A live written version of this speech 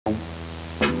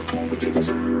What's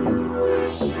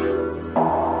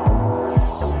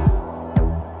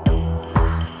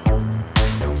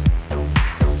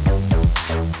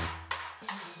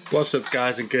up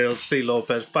guys and girls, C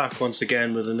Lopez back once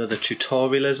again with another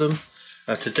tutorialism.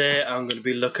 Today I'm going to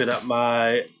be looking at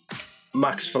my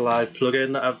Max for Live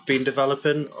plugin that I've been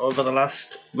developing over the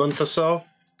last month or so,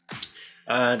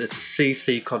 and it's a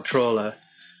CC controller.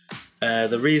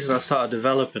 The reason I started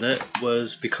developing it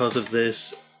was because of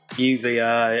this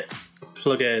UVI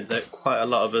plugin that quite a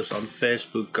lot of us on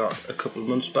Facebook got a couple of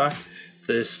months back.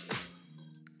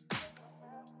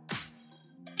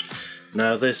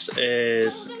 Now this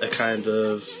is a kind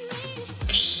of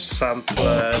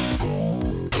sampler,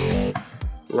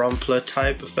 rompler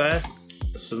type affair.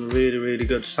 Some really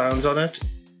good sounds on it.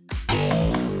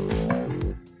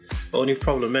 Only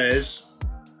problem is,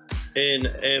 in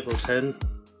Ableton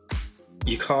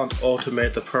you can't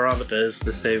automate the parameters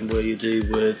the same way you do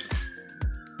with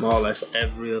more or less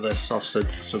every other soft synth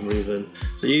for some reason.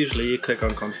 So usually you click on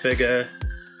configure,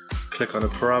 click on a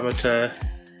parameter,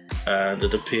 and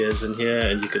it appears in here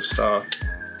and you can start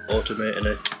automating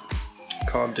it.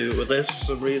 Can't do it with this for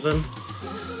some reason,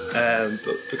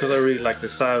 but because I really like the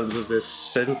sounds of this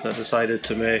synth, I decided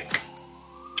to make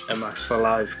a Max for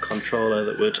Live controller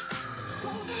that would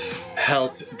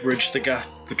help bridge the gap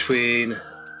between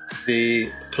the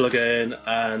plugin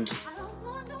and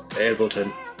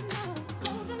Ableton.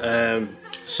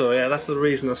 So yeah, that's the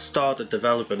reason I started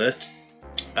developing it,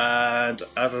 and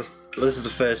this is the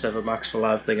first ever Max for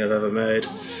Live thing I've ever made,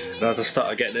 and as I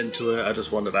started getting into it I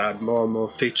just wanted to add more and more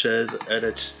features, and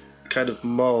it's kind of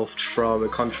morphed from a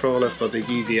controller for the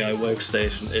UVI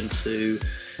Workstation into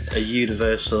a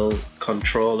universal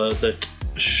controller that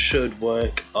should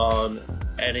work on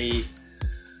any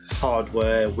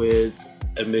hardware with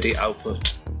a Midi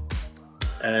output,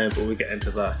 but we'll get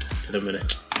into that in a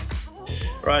minute.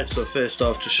 Right, so first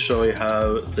off, just show you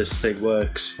how this thing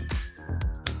works.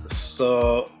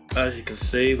 So as you can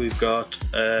see, we've got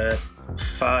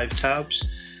 5 tabs.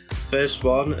 First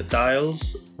one,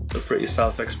 dials, are pretty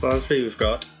self-explanatory. We've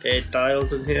got 8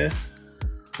 dials in here,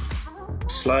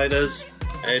 sliders,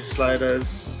 8 sliders,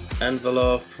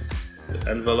 envelope,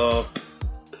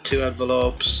 2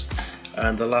 envelopes,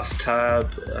 and the last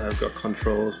tab I've got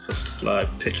controls for stuff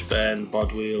like pitch bend,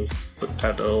 mod wheel, foot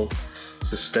pedal,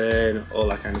 sustain, all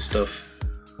that kind of stuff.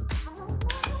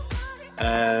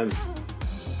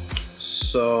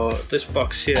 So this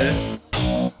box here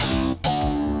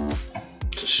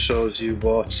just shows you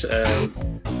what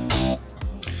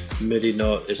MIDI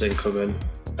note is incoming.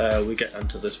 We get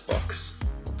into this box,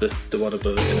 the one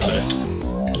above it, in a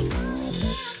minute.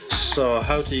 So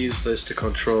how to use this to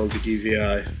control the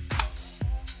UVI.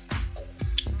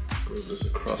 Move this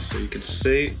across so you can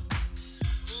see.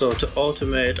 So to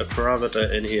automate a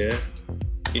parameter in here,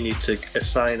 you need to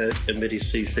assign it a MIDI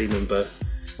CC number.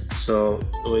 So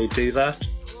the way you do that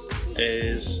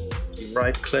is you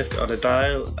right click on a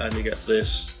dial and you get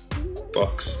this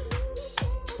box.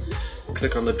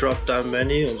 Click on the drop down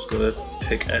menu. I'm just going to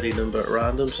pick any number at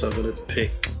random, so I'm going to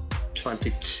pick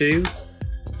 22,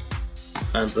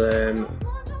 and then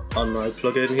on my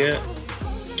plugin here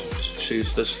just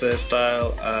choose this first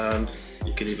dial, and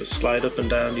you can either slide up and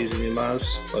down using your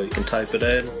mouse or you can type it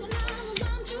in.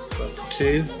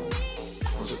 22,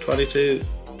 22,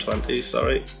 20,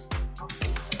 sorry.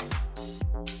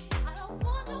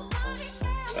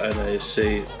 And then you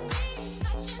see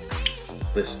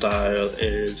this dial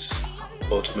is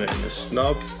automating this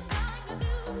knob,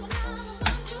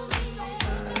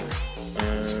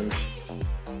 and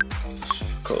let's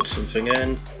code something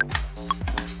in.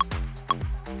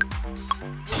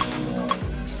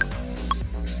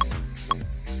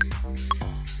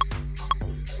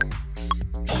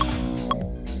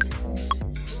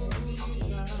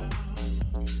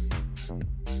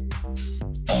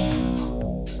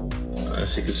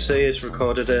 As you can see, it's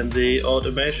recorded in the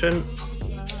automation.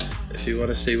 If you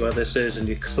want to see where this is and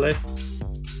you click,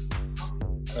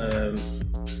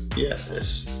 yeah,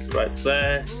 it's right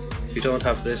there. If you don't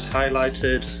have this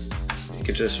highlighted, you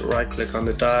can just right click on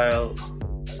the dial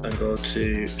and go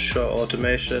to show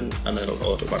automation, and it'll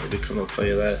automatically come up for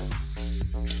you there.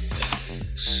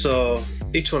 So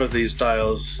each one of these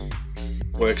dials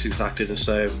works exactly the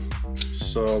same.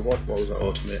 So what was I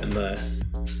automating there?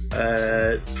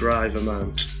 Drive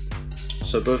amount.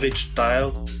 So above each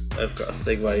dial I've got a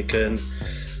thing where you can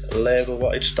label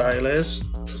what each dial is.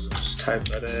 So just type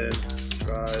that in,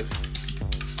 drive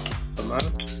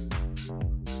amount,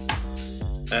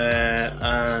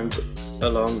 and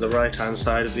along the right hand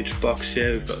side of each box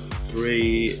here we've got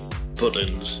 3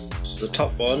 buttons. So the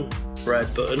top one,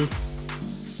 red button,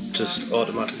 just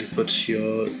automatically puts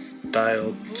your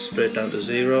dial straight down to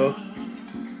 0.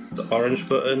 The orange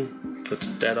button puts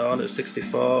it dead on at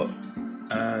 64,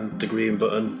 and the green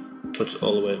button puts it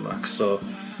all the way to max. So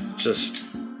just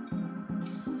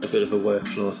a bit of a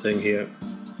workflow thing here.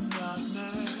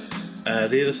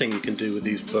 The other thing you can do with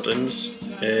these buttons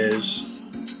is,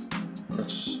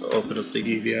 let's open up the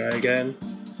UVI again,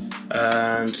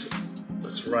 and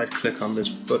let's right click on this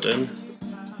button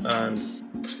and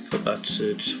put that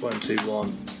to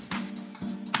 21.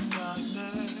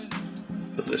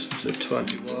 Put this to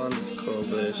 21, call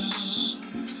this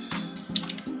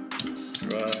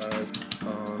drive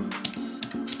on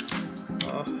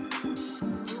off.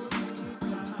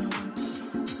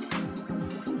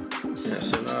 Yeah,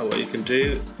 so now what you can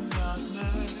do,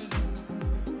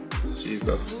 so you've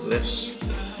got this,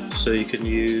 so you can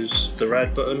use the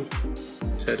red button,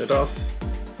 turn it off,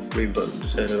 green button,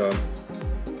 turn it on,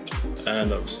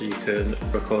 and obviously you can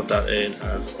record that in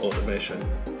as automation.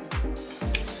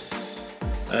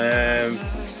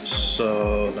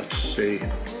 So let's see,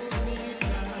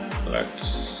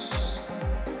 let's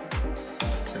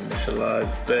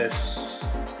initialize this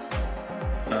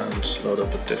and load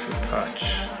up a different patch,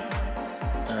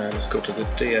 and let's go to the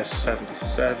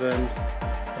DS77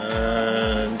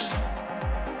 and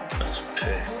let's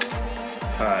pick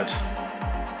pad.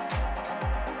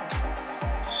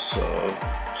 So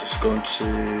just going to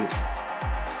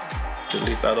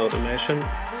delete that automation.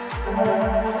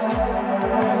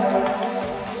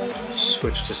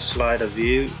 Switch to slider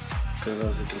view, because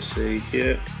as you can see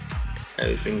here,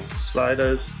 everything's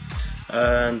sliders,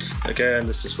 and again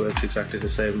this just works exactly the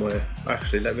same way.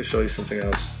 Actually, let me show you something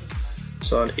else.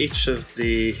 So on each of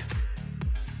the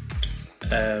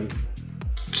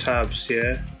tabs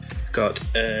here, got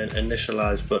an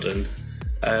initialize button.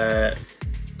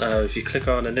 Now if you click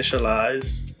on initialize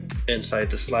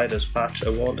inside the sliders patch,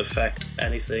 it won't affect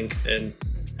anything in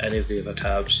any of the other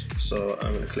tabs. So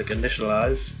I'm going to click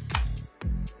initialize,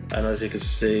 and as you can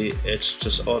see, it's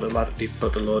just automatically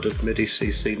put a load of Midi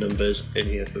CC numbers in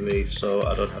here for me, so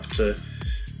I don't have to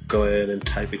go in and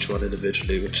type each one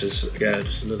individually, which is again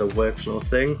just another workflow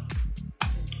thing.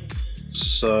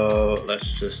 So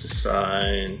let's just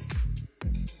assign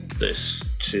this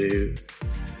to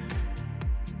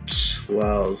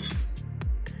 12.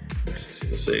 As you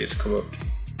can see, it's come up.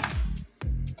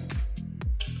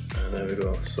 And there we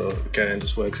go. So again,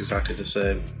 just works exactly the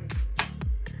same.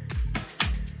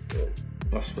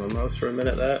 Lost my mouse for a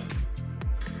minute there.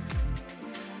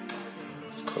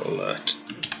 Let's call that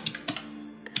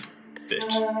bit.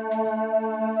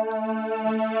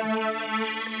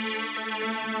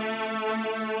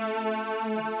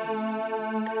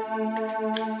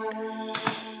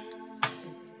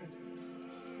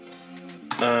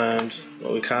 And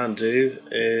what we can do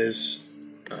is,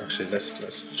 actually let's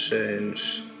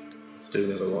change, do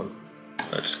another one.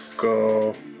 Let's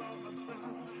go,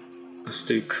 let's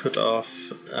do cutoff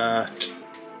at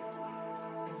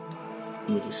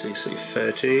UVC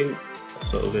 13,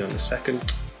 so it'll be on the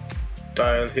second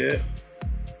dial here.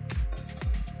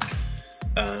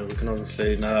 And we can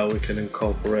obviously, now we can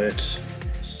incorporate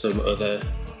some other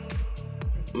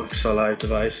Max for Live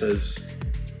devices.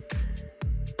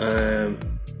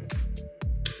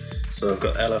 So I've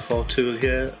got LFO tool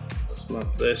here. Let's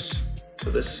map this to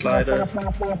this slider.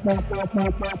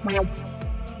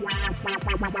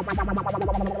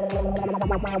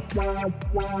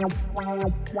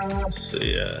 So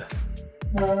yeah,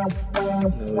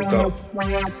 we've got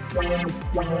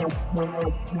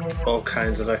all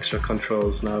kinds of extra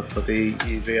controls now for the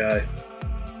UVI.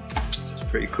 It's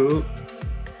pretty cool.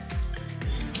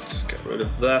 Let's get rid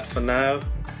of that for now.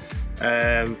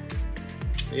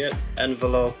 Yeah,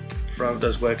 envelope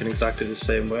parameters working exactly the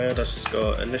same way. Let's just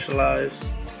go initialize. So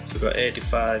we've got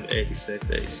 85,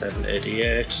 86, 87,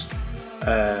 88.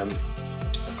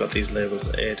 I've got these labels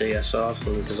ADSR,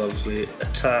 so this is obviously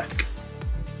attack,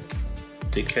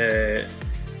 decay,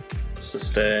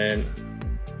 sustain,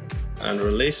 and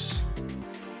release.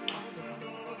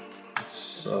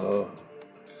 So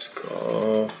let's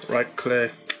go right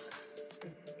click,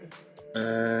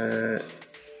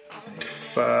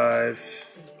 85,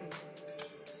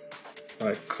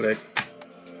 right click,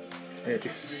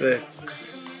 86,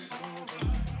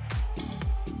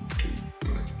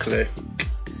 right click,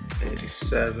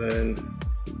 87,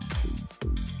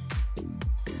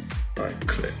 right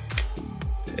click,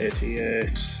 88,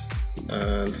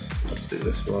 and let's do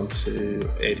this one to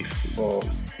 84,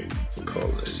 call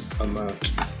this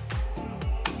amount.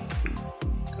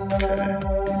 Okay.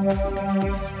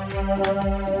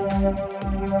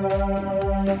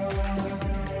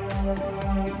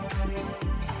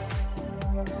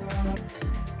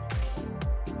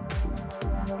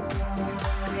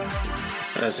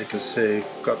 as you can see,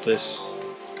 got this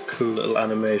cool little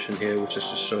animation here which is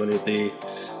just showing you the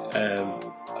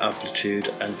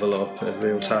amplitude envelope in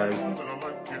real time.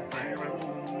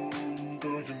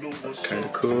 That's kind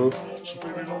of cool.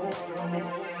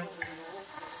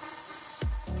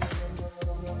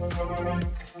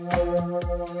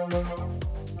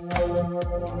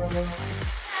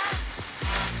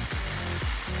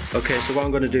 Okay, so what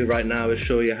I'm going to do right now is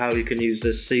show you how you can use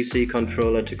this CC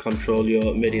controller to control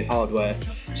your MIDI hardware.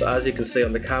 So as you can see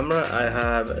on the camera, I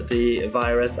have the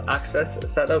virus access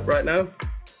set up right now,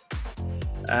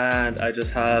 and I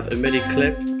just have a MIDI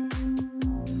clip,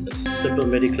 a simple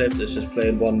MIDI clip that's just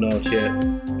playing one note here.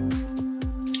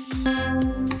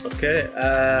 Okay,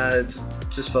 and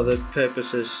just for the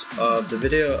purposes of the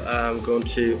video, I'm going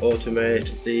to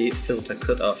automate the filter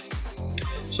cutoff.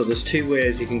 So there's two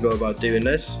ways you can go about doing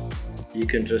this. You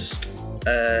can just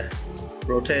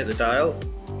rotate the dial,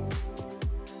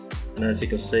 and as you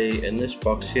can see in this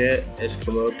box here, it's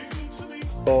come up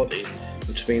 40,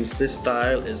 which means this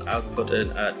dial is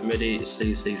outputting at MIDI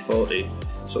CC 40.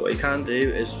 So what you can do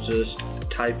is just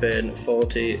type in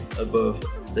 40 above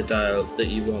the dial that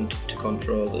you want to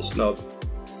control this knob.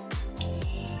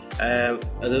 And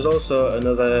there's also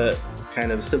another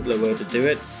kind of simpler way to do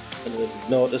it. And as you've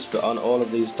noticed, but on all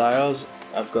of these dials,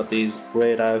 I've got these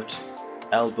grayed out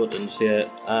L buttons here,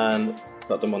 and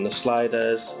got them on the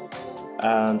sliders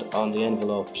and on the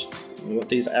envelopes. And what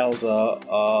these L's are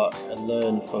a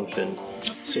learn function.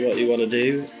 So what you want to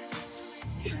do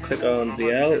is click on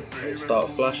the L, start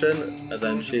flashing, and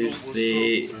then choose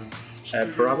the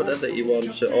parameter that you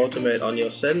want to automate on your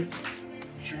synth,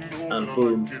 and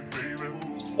boom,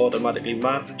 automatically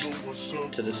mapped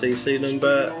to the CC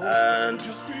number, and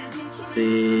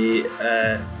the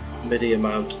MIDI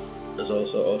amount is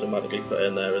also automatically put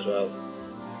in there as well.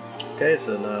 Okay,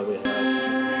 so now we have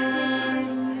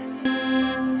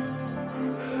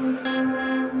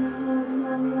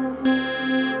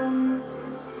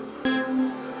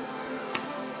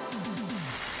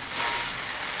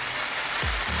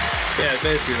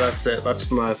basically that's it.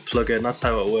 That's my plugin. That's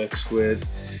how it works with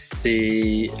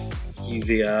the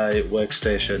UVI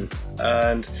Workstation,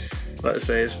 and let's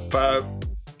say it's about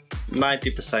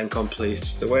 90%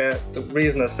 complete. The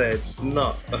reason I say it's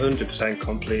not 100%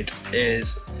 complete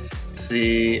is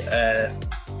the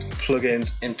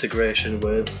plugin's integration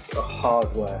with a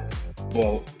hardware,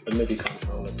 well, a MIDI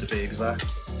controller to be exact.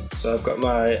 So I've got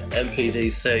my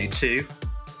MPD32,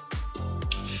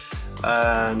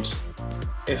 and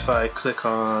if I click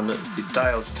on the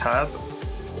dials tab,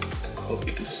 I hope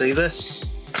you can see this.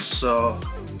 So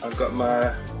I've got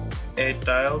my 8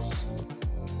 dials,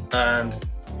 and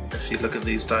if you look at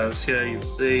these dials here, you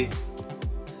see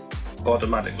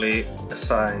automatically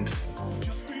assigned.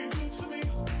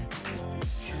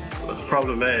 But the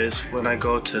problem is when I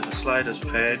go to the sliders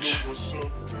page,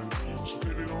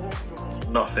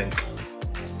 nothing.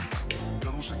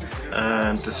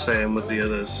 And the same with the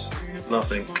others,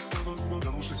 nothing.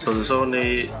 So there's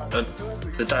only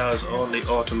the dials only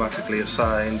automatically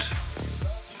assigned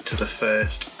to the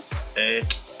first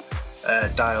 8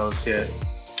 dials here,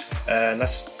 and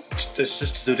that's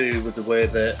just to do with the way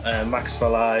that Max for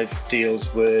Live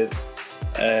deals with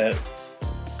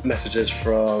messages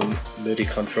from MIDI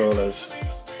controllers.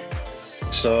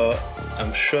 So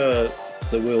I'm sure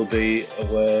there will be a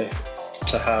way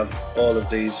to have all of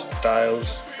these dials,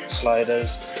 sliders,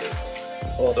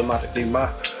 automatically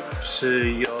mapped to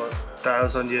your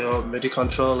dials on your MIDI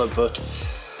controller, but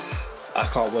I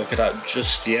can't work it out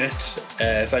just yet.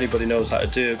 If anybody knows how to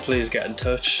do it, please get in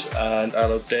touch and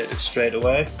I'll update it straight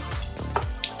away.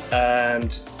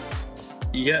 And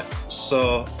yeah,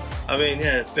 so I mean,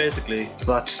 yeah, basically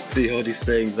that's the only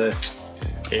thing that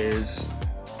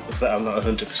I'm not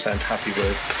 100% happy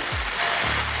with.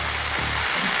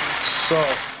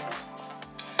 So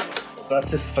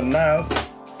that's it for now.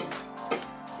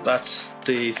 That's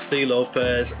the C.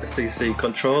 Lopez CC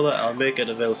controller. I'll make it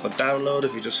available for download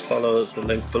if you just follow the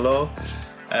link below.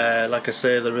 Like I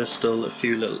say, there is still a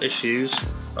few little issues.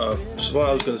 Which is what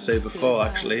I was going to say before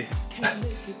actually.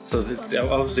 So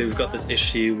obviously we've got this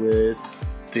issue with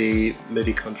the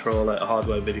MIDI controller,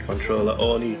 hardware MIDI controller,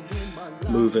 only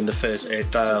moving the first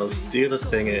 8 dials. The other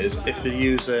thing is, if you're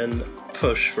using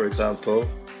push for example,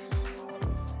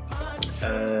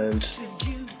 and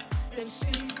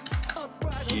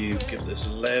you give this a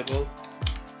label,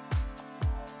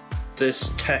 this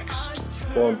text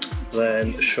won't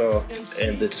then show up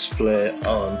in the display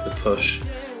on the push.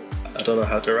 I don't know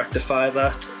how to rectify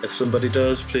that. If somebody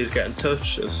does, please get in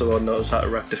touch. If someone knows how to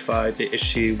rectify the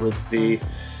issue with the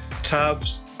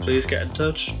tabs, please get in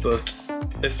touch. But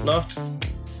if not,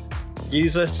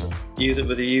 use it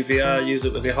with your UVI, use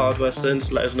it with your hardware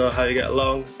synth, let us know how you get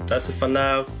along. That's it for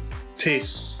now,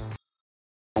 peace.